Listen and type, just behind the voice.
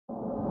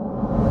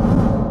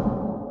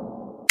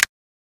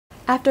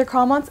After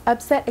Carlmont's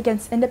upset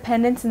against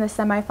Independence in the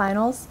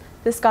semifinals,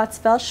 the Scots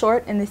fell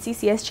short in the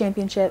CCS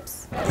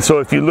Championships. So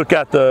if you look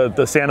at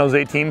the San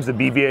Jose teams, the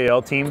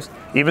BVAL teams,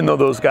 even though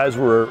those guys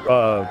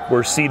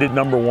were seeded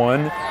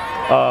 #1,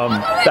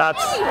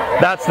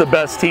 that's the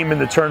best team in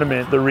the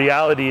tournament. The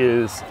reality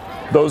is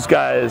those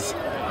guys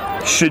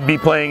should be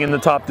playing in the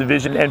top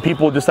division, and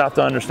people just have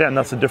to understand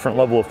that's a different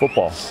level of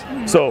football.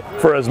 So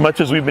for as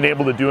much as we've been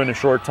able to do in a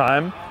short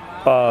time,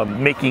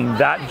 making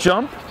that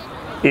jump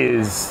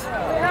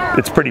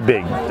it's pretty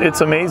big.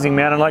 It's amazing,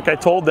 man. And like I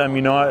told them,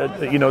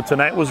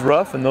 tonight was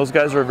rough, and those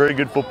guys are a very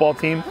good football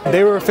team.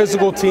 They were a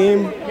physical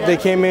team. They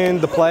came in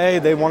to play.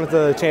 They wanted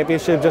the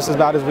championship just as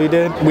bad as we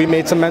did. We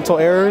made some mental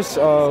errors.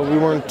 We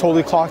weren't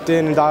totally clocked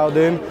in and dialed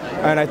in.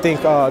 And I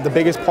think the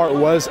biggest part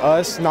was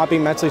us not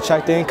being mentally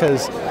checked in,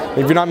 because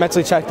if you're not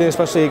mentally checked in,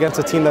 especially against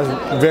a team that's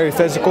very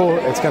physical,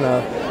 it's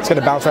gonna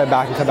bounce right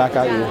back and come back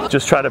at you.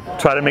 Just try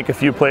to make a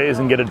few plays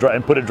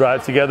and put a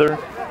drive together.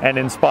 And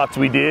in spots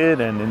we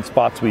did, and in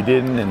spots we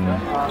didn't. And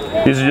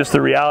these are just the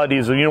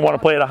realities. When you don't want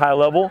to play at a high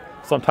level,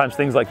 sometimes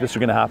things like this are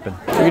going to happen.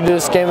 If we could do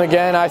this game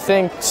again, I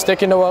think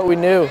sticking to what we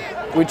knew.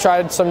 We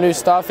tried some new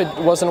stuff, it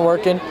wasn't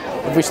working.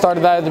 If we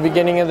started that at the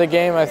beginning of the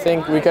game, I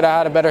think we could have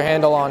had a better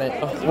handle on it.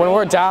 When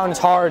we're down, it's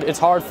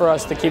hard for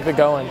us to keep it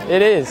going.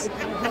 It is.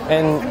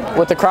 And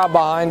with the crowd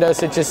behind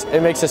us,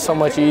 it makes it so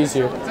much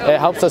easier. It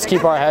helps us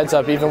keep our heads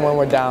up even when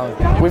we're down.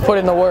 We put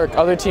in the work,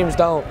 other teams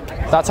don't.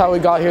 That's how we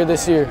got here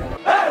this year.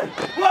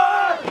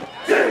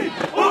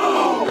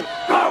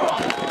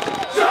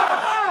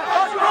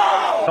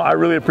 I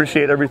really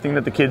appreciate everything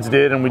that the kids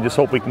did, and we just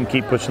hope we can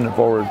keep pushing it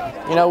forward.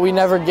 We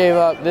never gave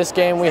up. This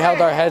game, we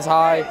held our heads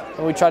high,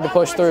 and we tried to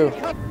push through.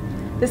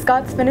 The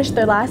Scots finished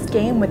their last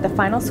game with the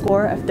final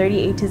score of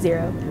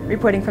 38-0.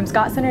 Reporting from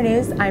Scott Center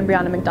News, I'm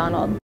Briana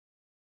McDonald.